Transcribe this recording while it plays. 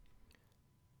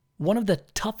One of the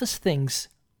toughest things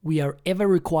we are ever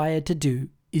required to do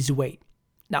is wait.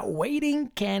 Now, waiting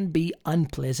can be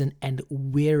unpleasant and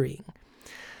wearying.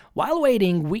 While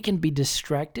waiting, we can be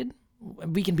distracted,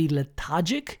 we can be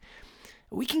lethargic,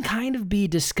 we can kind of be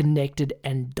disconnected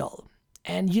and dull.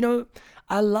 And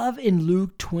I love in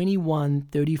Luke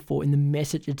 21:34 in the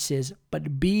Message it says,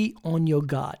 "But be on your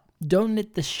guard. Don't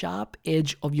let the sharp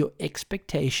edge of your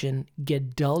expectation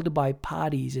get dulled by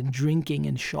parties and drinking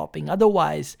and shopping.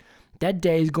 Otherwise, that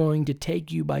day is going to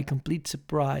take you by complete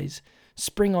surprise,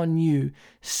 spring on you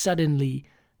suddenly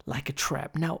like a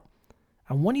trap." Now,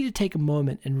 I want you to take a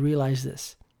moment and realize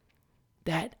this,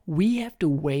 that we have to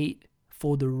wait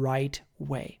for the right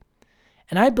way.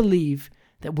 And I believe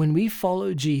that when we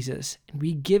follow Jesus and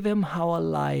we give him our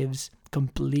lives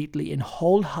completely and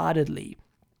wholeheartedly,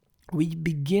 we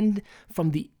begin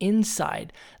from the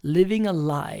inside living a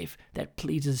life that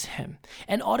pleases him.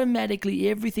 And automatically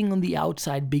everything on the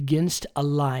outside begins to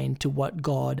align to what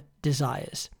God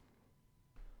desires.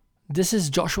 This is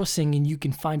Joshua Singh, and you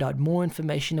can find out more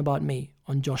information about me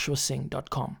on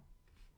joshuasingh.com.